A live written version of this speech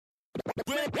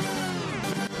Hey,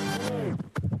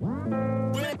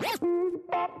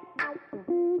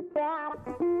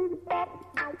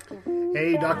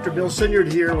 Dr. Bill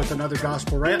Sinyard here with another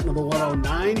Gospel Rant, number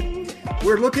 109.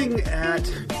 We're looking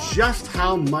at just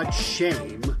how much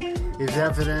shame is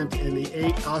evident in the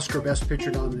 8 Oscar Best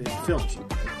Picture nominated films.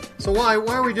 So why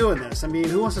are we doing this? I mean,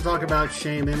 who wants to talk about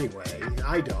shame anyway?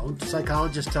 I don't.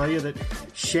 Psychologists tell you that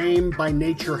shame by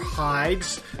nature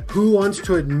hides. Who wants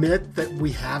to admit that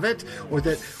we have it or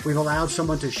that we've allowed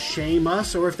someone to shame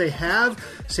us? Or if they have,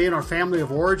 say in our family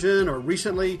of origin or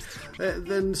recently,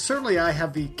 then certainly I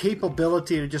have the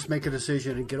capability to just make a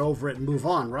decision and get over it and move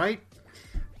on, right?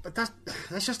 But that's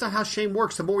just not how shame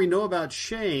works. The more we know about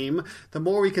shame, the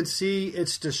more we can see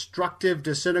its destructive,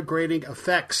 disintegrating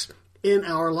effects in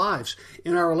our lives,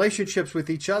 in our relationships with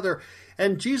each other,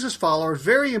 and Jesus followers,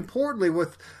 very importantly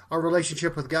with our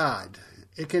relationship with God.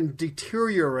 It can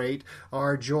deteriorate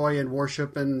our joy in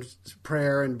worship and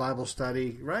prayer and Bible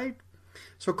study, right?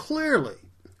 So clearly,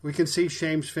 we can see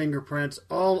shame's fingerprints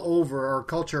all over our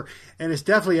culture, and it's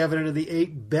definitely evident in the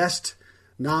 8 best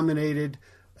nominated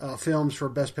films for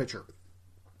Best Picture.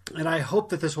 And I hope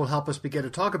that this will help us begin to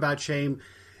talk about shame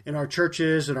in our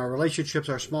churches, in our relationships,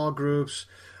 our small groups.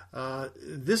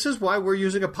 This is why we're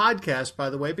using a podcast, by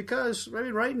the way, because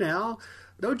right now,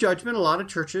 no judgment, a lot of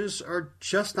churches are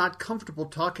just not comfortable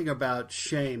talking about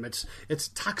shame. It's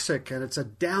toxic and it's a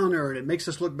downer and it makes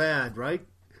us look bad, right?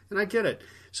 And I get it.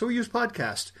 So we use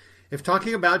podcasts. If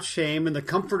talking about shame in the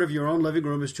comfort of your own living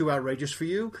room is too outrageous for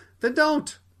you, then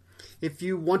don't. If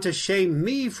you want to shame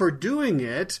me for doing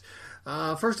it,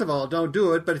 first of all, don't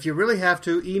do it. But if you really have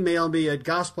to, email me at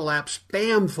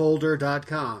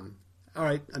gospelappspamfolder.com. All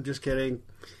right, I'm just kidding.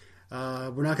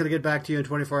 We're not going to get back to you in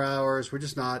 24 hours. We're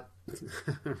just not.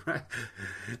 Right?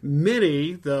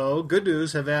 Many, though, good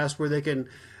news, have asked where they can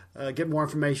get more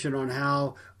information on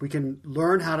how we can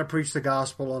learn how to preach the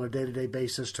gospel on a day-to-day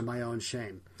basis to my own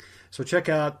shame. So check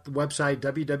out the website,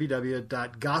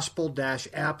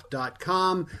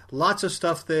 www.gospel-app.com. Lots of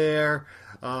stuff there,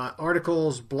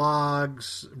 articles,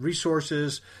 blogs,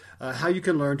 resources, how you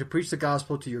can learn to preach the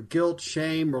gospel to your guilt,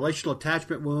 shame, relational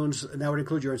attachment wounds, and that would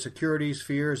include your insecurities,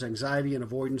 fears, anxiety, and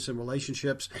avoidance in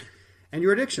relationships, and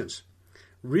your addictions.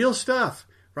 Real stuff,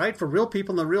 right? For real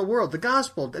people in the real world. The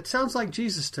gospel, that sounds like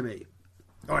Jesus to me.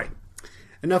 All right,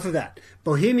 enough of that.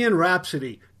 Bohemian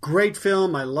Rhapsody, great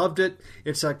film. I loved it.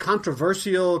 It's a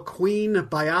controversial Queen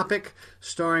biopic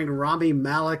starring Rami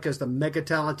Malek as the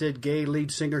mega-talented gay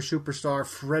lead singer superstar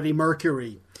Freddie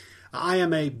Mercury. I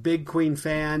am a big Queen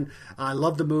fan. I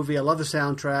love the movie. I love the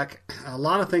soundtrack. A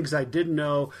lot of things I didn't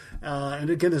know. And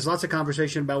again, there's lots of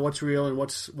conversation about what's real and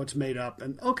what's made up.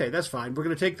 And okay, that's fine. We're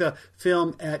going to take the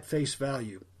film at face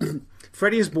value.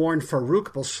 Freddie is born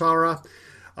Farooq Bulsara,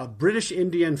 a British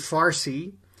Indian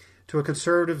Farsi, to a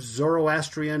conservative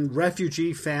Zoroastrian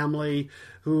refugee family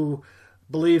who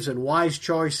believes in wise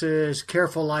choices,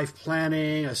 careful life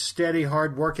planning, a steady,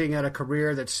 hard working at a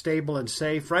career that's stable and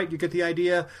safe, right? You get the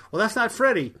idea? Well, that's not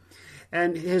Freddie.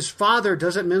 And his father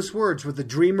doesn't mince words with the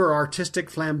dreamer, artistic,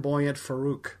 flamboyant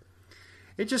Farooq.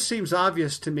 It just seems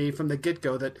obvious to me from the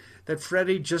get-go that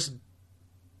Freddie, just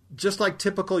like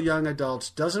typical young adults,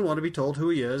 doesn't want to be told who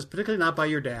he is, particularly not by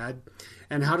your dad,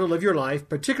 and how to live your life,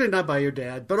 particularly not by your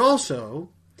dad, but also,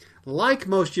 like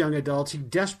most young adults, he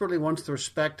desperately wants the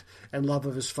respect and love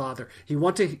of his father. He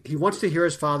wants to hear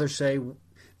his father say,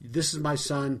 "This is my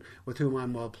son with whom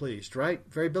I'm well pleased," right?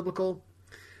 Very biblical.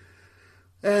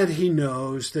 And he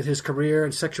knows that his career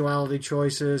and sexuality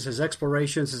choices, his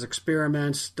explorations, his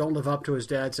experiments don't live up to his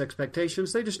dad's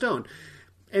expectations. They just don't.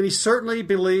 And he certainly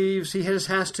believes, he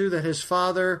has to, that his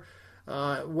father,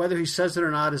 whether he says it or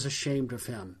not, is ashamed of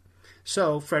him.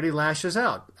 So Freddie lashes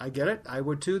out. I get it. I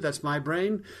would too. That's my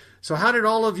brain. So how did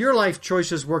all of your life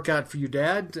choices work out for you,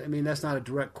 Dad? I mean, that's not a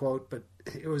direct quote, but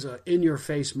it was an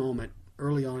in-your-face moment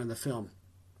early on in the film.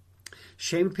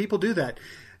 Shamed people do that.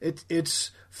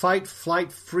 It's fight,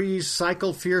 flight, freeze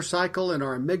cycle, fear cycle in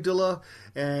our amygdala,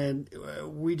 and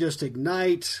we just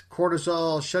ignite.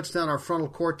 Cortisol shuts down our frontal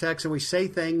cortex, and we say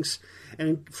things. And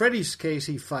in Freddie's case,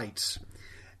 he fights.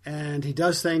 And he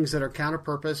does things that are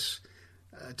counter-purpose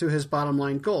to his bottom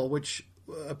line goal, which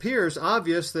appears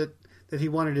obvious that he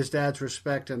wanted his dad's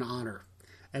respect and honor.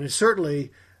 And it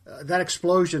certainly, that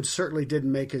explosion certainly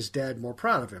didn't make his dad more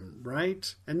proud of him,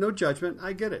 right? And no judgment,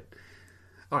 I get it.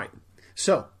 All right,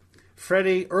 so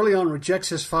Freddie early on rejects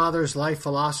his father's life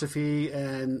philosophy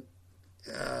and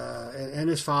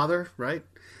his father, right?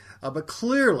 But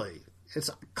clearly, it's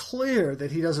clear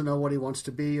that he doesn't know what he wants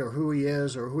to be or who he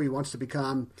is or who he wants to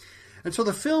become. And so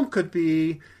the film could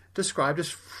be described as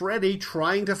Freddie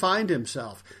trying to find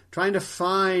himself, trying to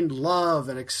find love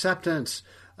and acceptance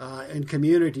and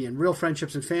community and real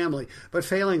friendships and family, but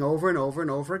failing over and over and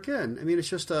over again. I mean, it's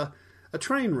just a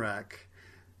train wreck.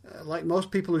 Like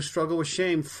most people who struggle with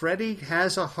shame, Freddie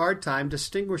has a hard time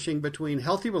distinguishing between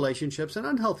healthy relationships and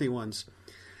unhealthy ones.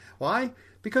 Why?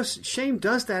 Because shame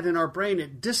does that in our brain.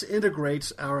 It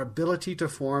disintegrates our ability to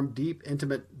form deep,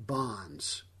 intimate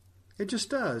bonds. It just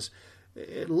does.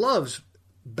 It loves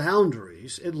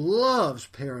boundaries. It loves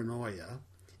paranoia.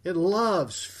 It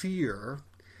loves fear.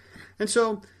 And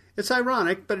so it's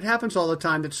ironic, but it happens all the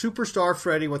time that superstar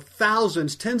Freddie, with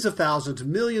thousands, tens of thousands,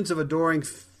 millions of adoring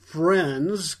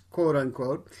friends, quote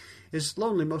unquote, is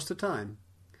lonely most of the time.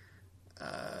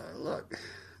 Look,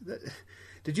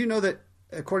 did you know that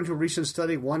according to a recent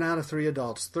study, 1 out of 3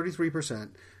 adults,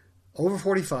 33%, over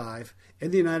 45 in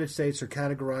the United States are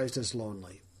categorized as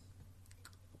lonely?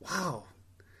 Wow.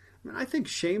 I mean, I think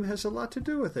shame has a lot to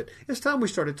do with it. It's time we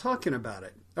started talking about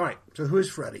it. All right, so who is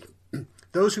Freddie?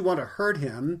 Those who want to hurt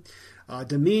him,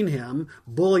 demean him,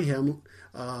 bully him,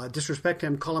 disrespect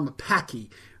him, call him a Paki,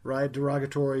 right?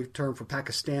 Derogatory term for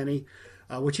Pakistani,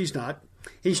 which he's not.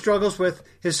 He struggles with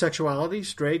his sexuality,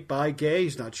 straight, bi, gay,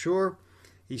 he's not sure.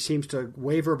 He seems to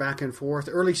waver back and forth.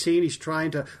 Early scene, he's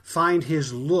trying to find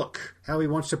his look, how he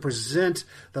wants to present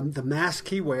the mask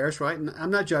he wears, right? And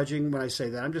I'm not judging when I say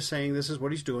that. I'm just saying this is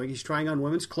what he's doing. He's trying on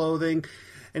women's clothing,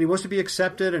 and he wants to be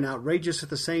accepted and outrageous at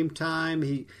the same time.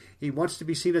 He wants to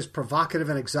be seen as provocative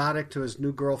and exotic to his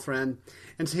new girlfriend.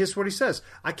 And here's what he says: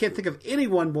 I can't think of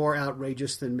anyone more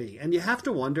outrageous than me. And you have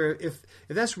to wonder if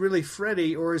that's really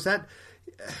Freddie, or is that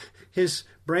his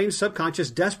brain's subconscious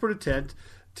desperate attempt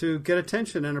to get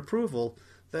attention and approval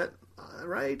that,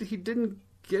 right, he didn't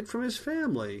get from his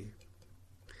family.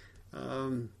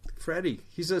 Freddie,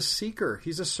 he's a seeker.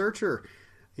 He's a searcher.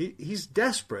 He's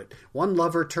desperate. One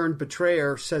lover turned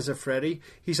betrayer says of Freddie,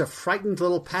 he's a frightened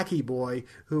little packy boy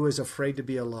who is afraid to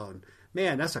be alone.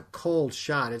 Man, that's a cold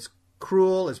shot. It's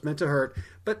cruel. It's meant to hurt.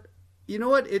 But you know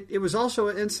what? It was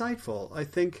also insightful. I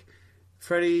think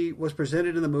Freddie was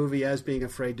presented in the movie as being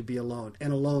afraid to be alone,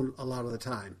 and alone a lot of the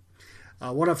time.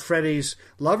 One of Freddie's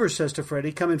lovers says to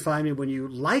Freddie, come and find me when you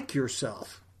like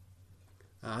yourself.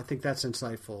 I think that's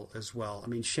insightful as well. I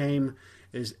mean, shame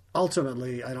is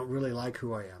ultimately, I don't really like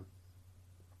who I am.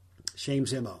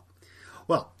 Shame's MO.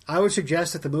 Well, I would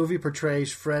suggest that the movie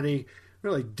portrays Freddie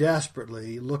really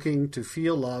desperately looking to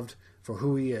feel loved for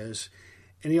who he is,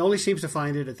 and he only seems to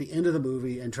find it at the end of the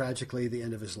movie and tragically the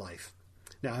end of his life.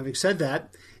 Now, having said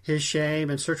that, his shame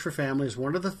and search for family is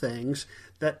one of the things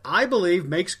that I believe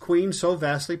makes Queen so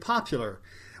vastly popular.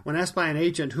 When asked by an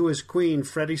agent who is Queen,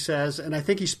 Freddie says, and I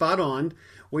think he's spot on,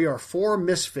 we are 4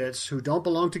 misfits who don't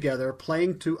belong together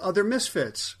playing to other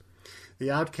misfits.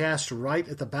 The outcasts right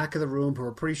at the back of the room who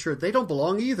are pretty sure they don't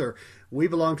belong either. We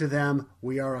belong to them.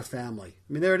 We are a family.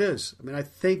 I mean, there it is. I mean, I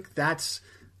think that's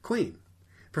Queen.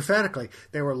 Prophetically,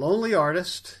 they were lonely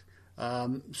artists,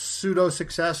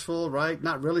 pseudo-successful, right?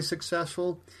 Not really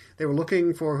successful. They were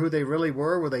looking for who they really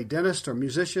were. Were they dentists or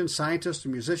musicians, scientists or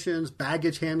musicians,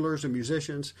 baggage handlers or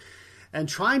musicians? And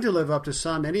trying to live up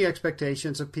to any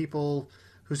expectations of people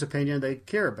whose opinion they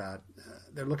care about.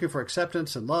 They're looking for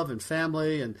acceptance and love and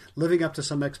family and living up to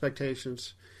some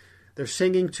expectations. They're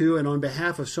singing to and on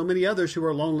behalf of so many others who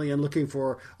are lonely and looking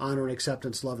for honor and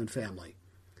acceptance, love and family.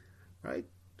 Right?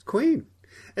 Queen.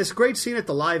 It's a great scene at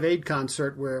the Live Aid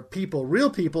concert where people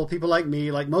like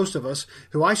me, like most of us,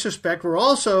 who I suspect were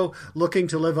also looking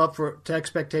to live up to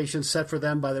expectations set for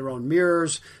them by their own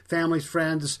mirrors, families,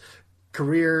 friends,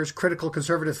 careers, critical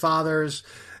conservative fathers.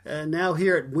 And now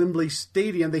here at Wembley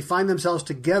Stadium, they find themselves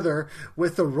together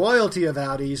with the royalty of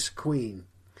Audi's Queen.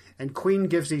 And Queen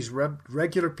gives these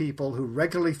regular people who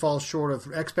regularly fall short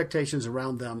of expectations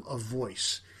around them a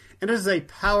voice. And it is a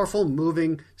powerful,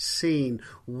 moving scene,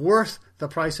 worth the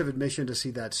price of admission to see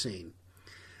that scene.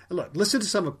 And look, listen to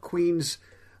some of Queen's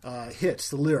hits,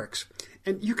 the lyrics,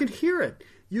 and you can hear it.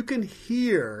 You can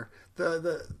hear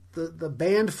the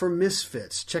band for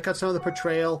misfits. Check out some of the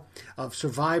portrayal of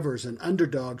survivors and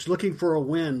underdogs looking for a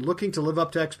win, looking to live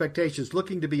up to expectations,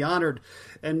 looking to be honored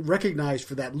and recognized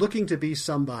for that, looking to be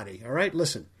somebody. All right,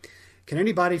 listen. Can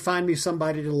anybody find me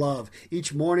somebody to love?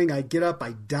 Each morning I get up,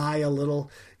 I die a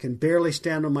little, can barely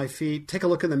stand on my feet, take a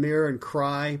look in the mirror and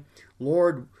cry,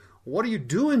 Lord, what are you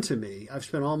doing to me? I've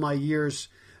spent all my years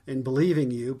in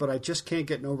believing you, but I just can't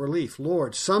get no relief.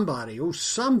 Lord, somebody,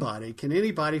 can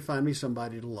anybody find me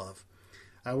somebody to love?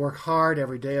 I work hard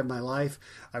every day of my life.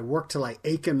 I work till I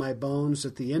ache in my bones.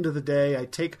 At the end of the day, I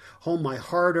take home my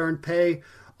hard-earned pay,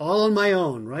 all on my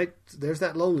own, right? There's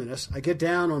that loneliness. I get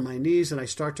down on my knees and I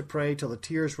start to pray till the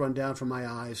tears run down from my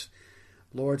eyes.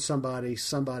 Lord, somebody,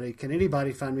 can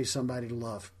anybody find me somebody to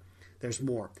love? There's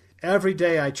more. Every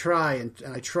day I try and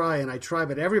I try and I try,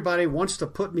 but everybody wants to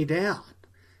put me down.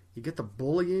 You get the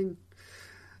bullying?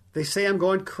 They say I'm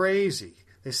going crazy.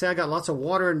 They say I got lots of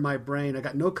water in my brain. I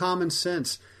got no common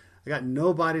sense. I got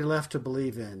nobody left to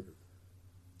believe in.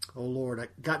 Oh, Lord, I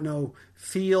got no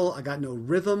feel. I got no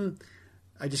rhythm.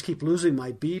 I just keep losing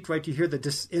my beat, right? You hear the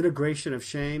disintegration of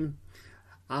shame.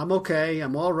 I'm okay.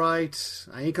 I'm all right.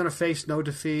 I ain't going to face no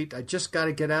defeat. I just got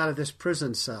to get out of this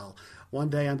prison cell. One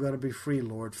day I'm going to be free,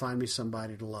 Lord. Find me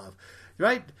somebody to love.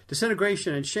 Right?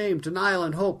 Disintegration and shame, denial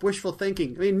and hope, wishful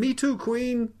thinking. I mean, Me Too,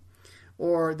 Queen.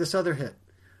 Or this other hit.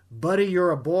 Buddy,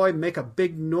 you're a boy. Make a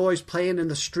big noise playing in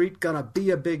the street. Gonna be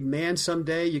a big man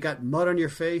someday. You got mud on your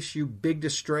face. You big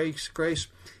disgrace.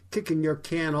 Kicking your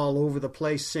can all over the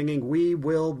place, singing, we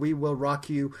will rock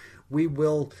you. We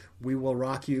will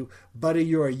rock you. Buddy,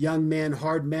 you're a young man,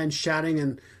 hard man, shouting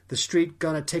in the street,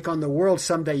 gonna take on the world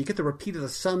someday. You get the repeat of the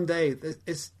someday.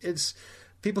 It's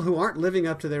people who aren't living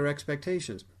up to their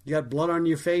expectations. You got blood on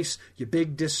your face, you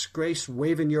big disgrace,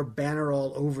 waving your banner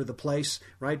all over the place,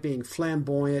 right? Being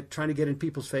flamboyant, trying to get in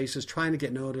people's faces, trying to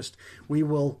get noticed. We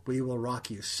will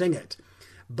rock you. Sing it.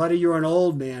 Buddy, you're an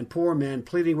old man, poor man,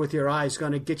 pleading with your eyes,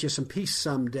 going to get you some peace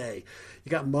someday. You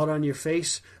got mud on your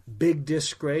face, big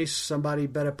disgrace. Somebody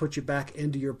better put you back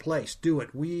into your place. Do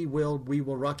it. We will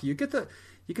rock you. You get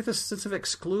the sense of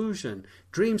exclusion.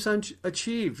 Dreams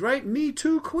unachieved, right? Me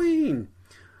Too, Queen.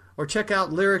 Or check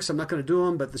out lyrics. I'm not going to do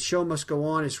them, but The Show Must Go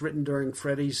On is written during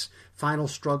Freddie's final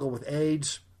struggle with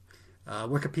AIDS.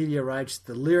 Wikipedia writes,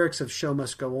 the lyrics of Show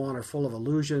Must Go On are full of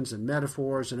allusions and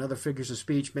metaphors and other figures of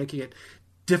speech, making it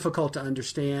difficult to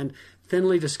understand.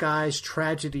 Thinly disguised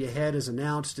tragedy ahead is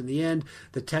announced. In the end,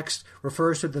 the text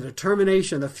refers to the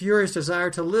determination, the furious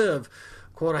desire to live.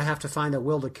 Quote, I have to find the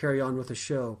will to carry on with the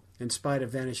show, in spite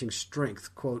of vanishing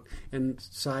strength. Quote,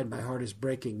 inside my heart is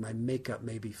breaking, my makeup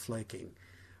may be flaking.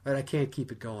 Right, I can't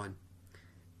keep it going.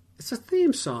 It's a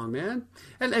theme song, man.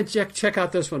 And check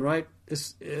out this one, right?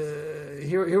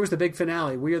 Here was the big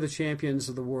finale. We are the champions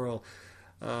of the world.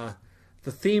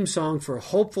 The theme song for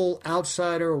hopeful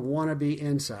outsider wannabe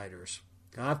insiders.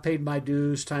 I've paid my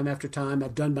dues time after time.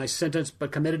 I've done my sentence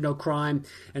but committed no crime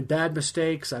and bad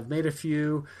mistakes. I've made a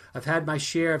few. I've had my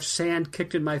share of sand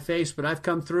kicked in my face, but I've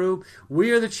come through. We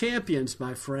are the champions,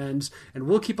 my friends, and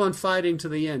we'll keep on fighting to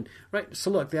the end. Right? So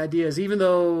look, the idea is even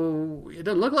though it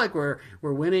doesn't look like we're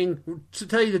winning, to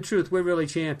tell you the truth, we're really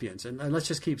champions. And let's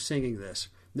just keep singing this.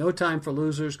 No time for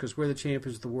losers because we're the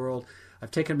champions of the world.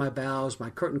 I've taken my bows,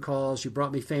 my curtain calls. You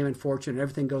brought me fame and fortune, and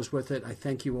everything goes with it. I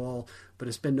thank you all, but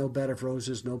it's been no bed of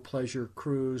roses, no pleasure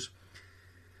cruise.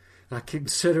 And I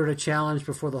consider it a challenge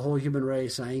before the whole human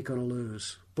race. I ain't going to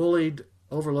lose. Bullied,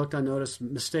 overlooked, unnoticed,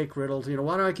 mistake riddled.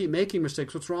 Why do I keep making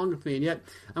mistakes? What's wrong with me? And yet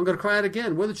I'm going to cry it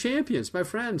again. We're the champions, my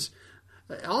friends.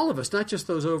 All of us, not just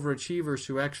those overachievers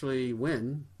who actually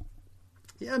win.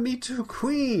 Yeah, Me Too,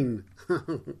 Queen.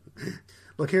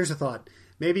 Look, here's a thought.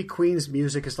 Maybe Queen's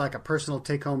music is like a personal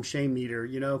take-home shame meter,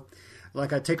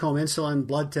 like a take-home insulin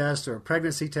blood test or a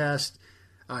pregnancy test.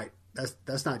 All right,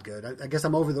 that's not good. I guess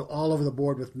I'm all over the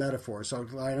board with metaphors, so all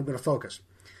right, I'm going to focus.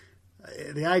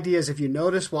 The idea is if you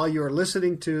notice while you were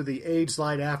listening to the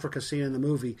AIDS-Light Africa scene in the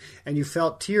movie and you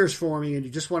felt tears forming and you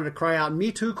just wanted to cry out,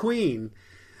 Me Too, Queen,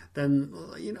 then,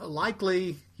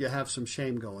 likely you have some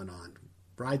shame going on.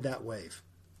 Ride that wave.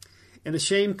 In a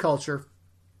shame culture,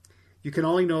 you can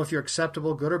only know if you're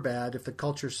acceptable, good or bad, if the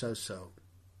culture says so.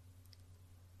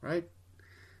 Right?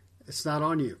 It's not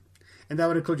on you. And that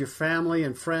would include your family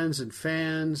and friends and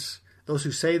fans, those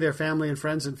who say they're family and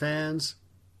friends and fans.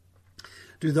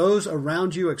 Do those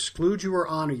around you exclude you or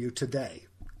honor you today?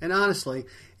 And honestly,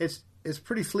 it's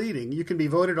pretty fleeting. You can be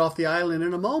voted off the island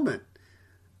in a moment.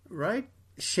 Right?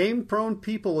 Shame-prone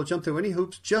people will jump through any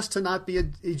hoops just to not be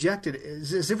ejected,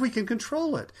 as if we can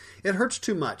control it. It hurts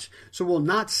too much, so we'll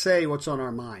not say what's on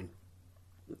our mind.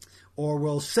 Or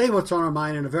we'll say what's on our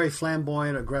mind in a very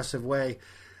flamboyant, aggressive way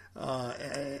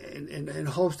in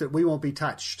hopes that we won't be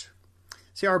touched.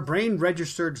 See, our brain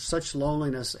registered such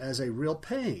loneliness as a real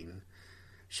pain.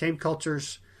 Shame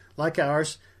cultures like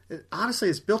ours, honestly,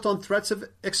 it's built on threats of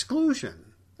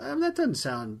exclusion. That doesn't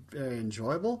sound very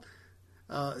enjoyable.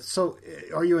 So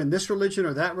are you in this religion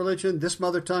or that religion, this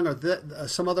mother tongue or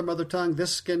some other mother tongue,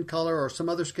 this skin color or some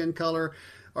other skin color?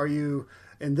 Are you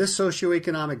in this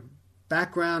socioeconomic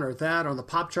background or that, on the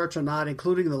pop charts or not,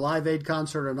 including the Live Aid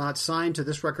concert or not, signed to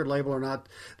this record label or not,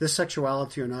 this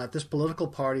sexuality or not, this political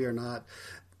party or not?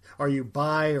 Are you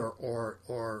bi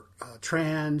or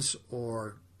trans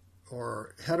or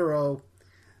or hetero,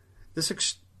 this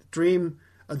extreme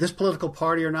of this political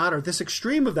party or not, or this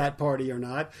extreme of that party or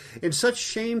not. In such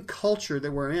shame culture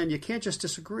that we're in, you can't just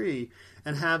disagree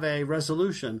and have a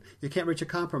resolution. You can't reach a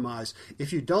compromise.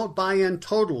 If you don't buy in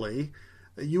totally,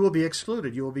 you will be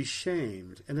excluded. You will be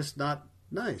shamed. And it's not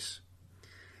nice.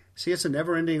 See, it's a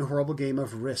never-ending, horrible game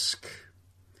of risk.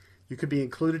 You could be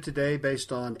included today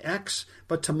based on X,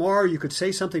 but tomorrow you could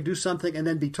say something, do something, and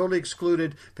then be totally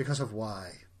excluded because of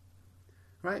Y.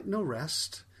 Right? No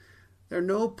rest. There are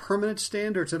no permanent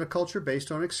standards in a culture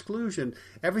based on exclusion.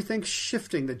 Everything's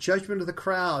shifting. The judgment of the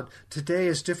crowd today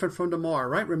is different from tomorrow,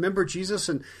 right? Remember Jesus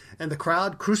and the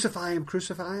crowd? Crucify him,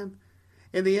 crucify him.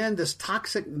 In the end, this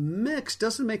toxic mix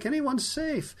doesn't make anyone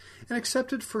safe and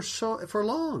accepted for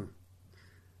long.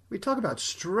 We talk about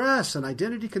stress and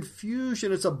identity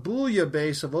confusion. It's a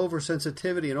bouillabaisse of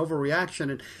oversensitivity and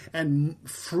overreaction and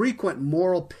frequent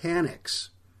moral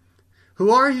panics. Who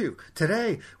are you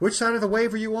today? Which side of the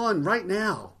wave are you on right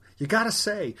now? You got to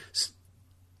say,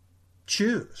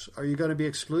 choose. Are you going to be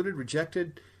excluded,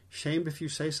 rejected, shamed if you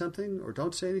say something or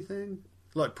don't say anything?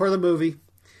 Look, per the movie,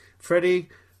 Freddie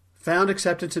found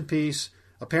acceptance and peace,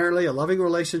 apparently a loving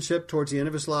relationship towards the end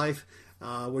of his life,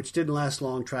 which didn't last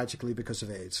long, tragically, because of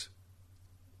AIDS.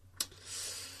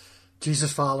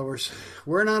 Jesus followers,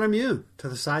 we're not immune to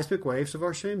the seismic waves of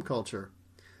our shame culture.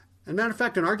 As a matter of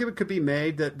fact, an argument could be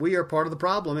made that we are part of the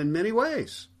problem in many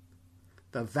ways.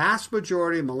 The vast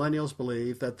majority of millennials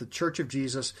believe that the Church of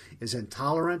Jesus is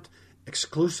intolerant,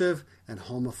 exclusive, and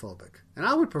homophobic. And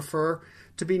I would prefer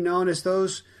to be known as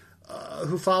those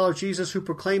who follow Jesus, who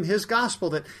proclaim his gospel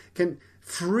that can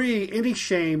free any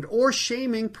shamed or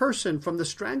shaming person from the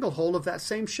stranglehold of that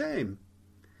same shame.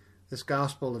 This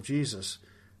gospel of Jesus,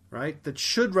 right, that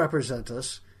should represent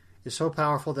us, is so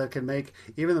powerful that it can make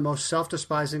even the most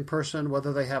self-despising person,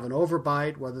 whether they have an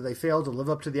overbite, whether they fail to live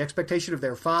up to the expectation of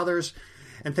their fathers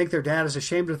and think their dad is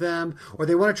ashamed of them, or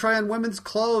they want to try on women's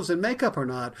clothes and makeup or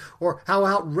not, or how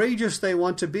outrageous they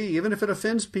want to be, even if it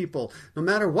offends people. No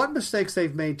matter what mistakes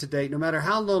they've made to date, no matter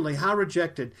how lonely, how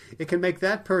rejected, it can make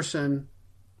that person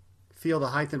feel the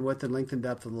height and width and length and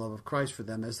depth of the love of Christ for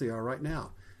them as they are right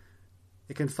now.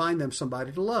 It can find them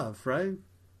somebody to love, right?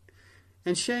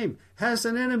 And shame has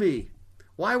an enemy.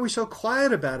 Why are we so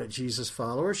quiet about it, Jesus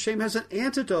followers? Shame has an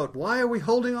antidote. Why are we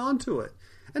holding on to it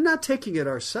and not taking it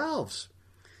ourselves?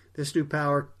 This new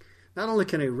power not only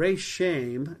can erase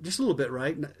shame, just a little bit,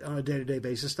 right, on a day-to-day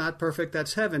basis, not perfect,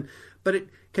 that's heaven, but it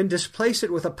can displace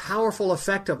it with a powerful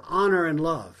effect of honor and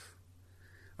love.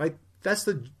 Right? That's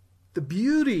the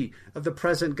beauty of the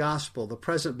present gospel, the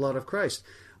present blood of Christ.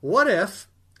 What if,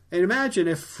 and imagine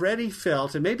if Freddie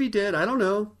felt, and maybe he did, I don't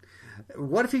know,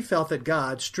 what if he felt that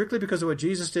God, strictly because of what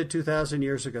Jesus did 2,000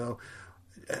 years ago,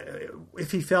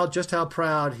 if he felt just how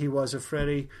proud he was of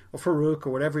Freddie or Farouk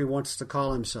or whatever he wants to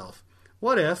call himself?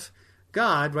 What if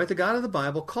God, right, the God of the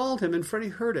Bible, called him and Freddie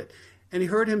heard it, and he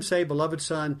heard him say, "Beloved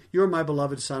son, you're my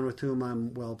beloved son with whom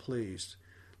I'm well pleased."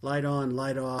 Light on,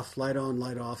 light off, light on,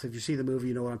 light off. If you see the movie,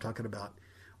 you know what I'm talking about.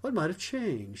 What might have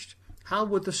changed? How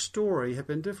would the story have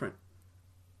been different?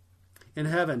 In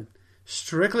heaven,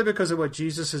 strictly because of what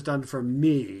Jesus has done for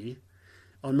me,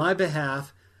 on my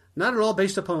behalf, not at all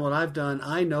based upon what I've done,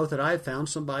 I know that I've found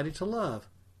somebody to love.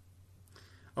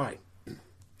 All right.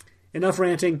 Enough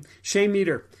ranting. Shame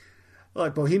meter.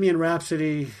 Look, Bohemian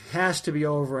Rhapsody has to be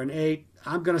over an 8.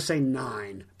 I'm going to say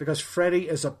 9, because Freddie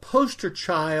is a poster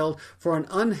child for an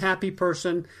unhappy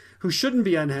person who shouldn't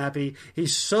be unhappy.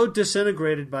 He's so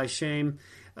disintegrated by shame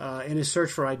in his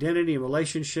search for identity and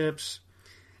relationships.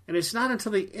 And it's not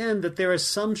until the end that there is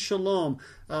some shalom,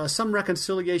 some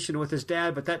reconciliation with his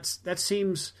dad, but that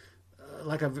seems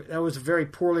that was a very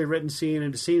poorly written scene,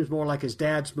 and it seems more like his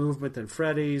dad's movement than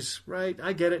Freddie's, right?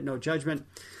 I get it, no judgment.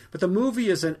 But the movie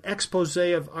is an expose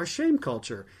of our shame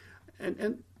culture.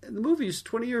 And the movie is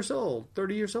 20 years old,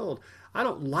 30 years old. I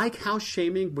don't like how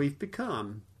shaming we've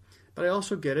become, but I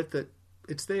also get it that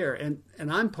it's there, and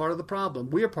I'm part of the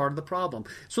problem. We are part of the problem.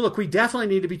 So look, we definitely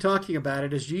need to be talking about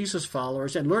it as Jesus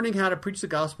followers and learning how to preach the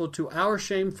gospel to our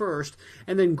shame first,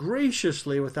 and then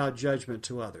graciously, without judgment,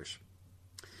 to others.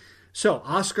 So,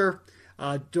 Oscar,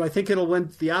 do I think it'll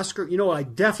win the Oscar? You know, I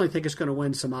definitely think it's going to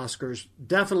win some Oscars.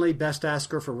 Definitely Best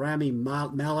Oscar for Rami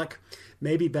Malek.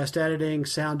 Maybe Best Editing,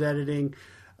 Sound Editing.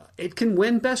 It can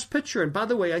win Best Picture, and by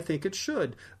the way, I think it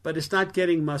should, but it's not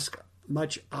getting much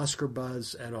Oscar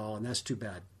buzz at all, and that's too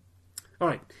bad. All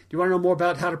right, do you want to know more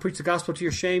about how to preach the gospel to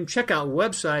your shame? Check out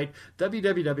website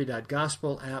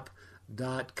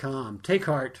www.gospelapp.com. Take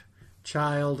heart,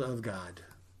 child of God.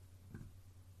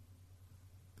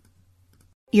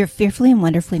 You're fearfully and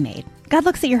wonderfully made. God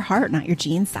looks at your heart, not your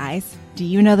jean size. Do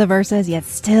you know the verses yet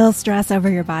still stress over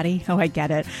your body? Oh, I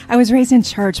get it. I was raised in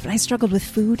church, but I struggled with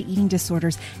food, eating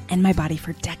disorders, and my body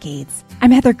for decades.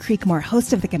 I'm Heather Creekmore,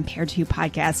 host of the Compared to You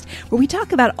podcast, where we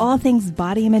talk about all things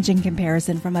body image and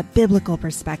comparison from a biblical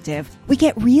perspective. We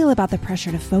get real about the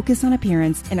pressure to focus on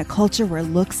appearance in a culture where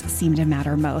looks seem to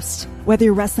matter most. Whether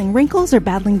you're wrestling wrinkles or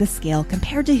battling the scale,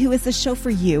 Compared to You is the show for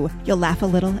you. You'll laugh a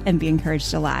little and be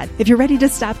encouraged a lot. If you're ready to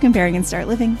stop comparing and start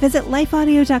living, visit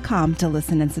lifeaudio.com to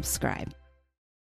listen and subscribe.